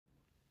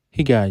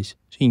Hey guys,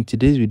 so in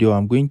today's video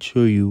I'm going to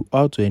show you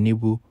how to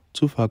enable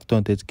two-factor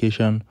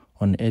authentication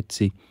on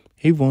Etsy.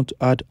 If you want to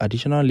add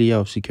additional layer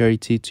of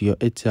security to your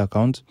Etsy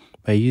account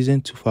by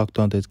using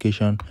two-factor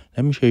authentication,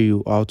 let me show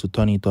you how to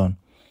turn it on.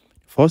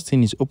 First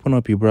thing is open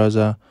up your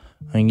browser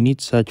and you need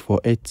to search for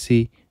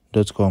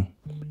etsy.com.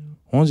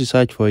 Once you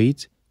search for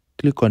it,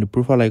 click on the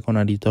profile icon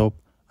at the top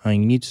and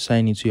you need to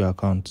sign into your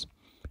account.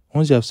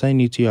 Once you have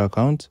signed into your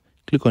account,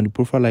 click on the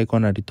profile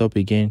icon at the top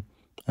again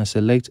and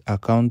select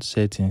account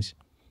settings.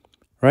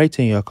 Right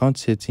in your account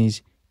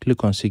settings,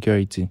 click on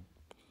security.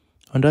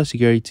 Under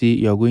security,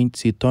 you are going to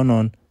see turn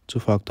on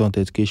two-factor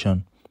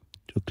authentication.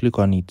 So click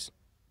on it.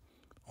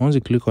 Once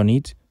you click on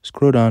it,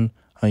 scroll down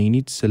and you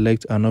need to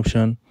select an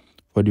option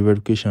for the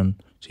verification.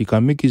 So you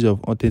can make use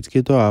of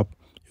Authenticator app.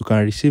 You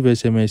can receive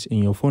SMS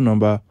in your phone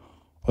number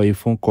or a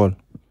phone call.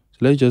 So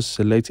let's just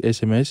select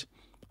SMS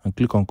and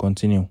click on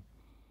continue.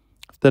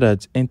 After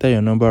that, enter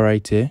your number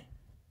right here.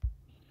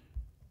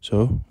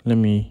 So let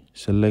me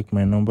select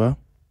my number.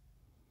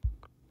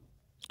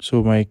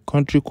 So my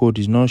country code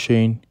is not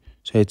showing,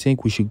 so I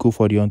think we should go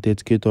for the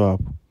Authenticator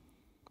app.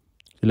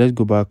 So let's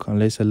go back and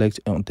let's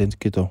select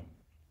Authenticator.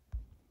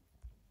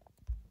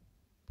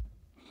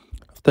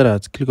 After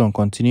that, click on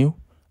continue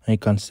and you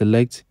can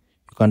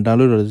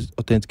download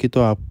the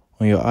Authenticator app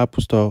on your App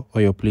Store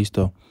or your Play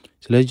Store.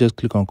 So let's just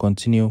click on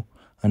continue,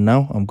 and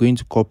now I'm going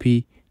to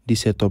copy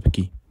this setup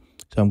key.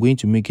 So I'm going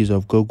to make use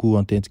of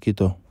Google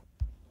Authenticator.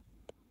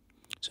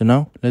 So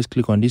now let's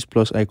click on this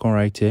plus icon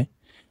right here.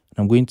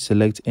 I'm going to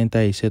select enter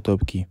a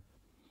setup key.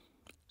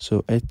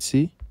 So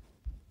Etsy,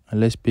 and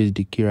let's paste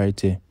the key right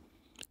here.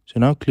 So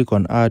now click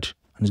on add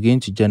and it's going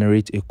to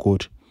generate a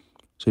code.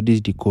 So this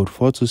is the code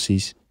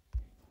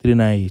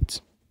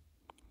 426398.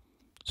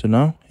 So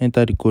now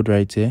enter the code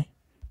right here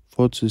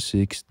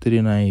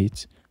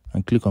 426398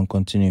 and click on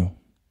continue.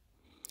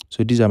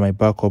 So these are my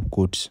backup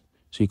codes.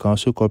 So you can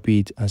also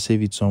copy it and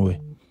save it somewhere.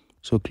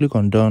 So click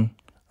on done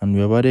and we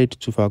have added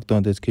two-factor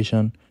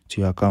authentication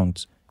to your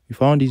account. If you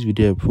found this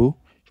video helpful,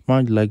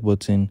 smash the like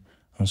button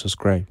and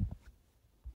subscribe.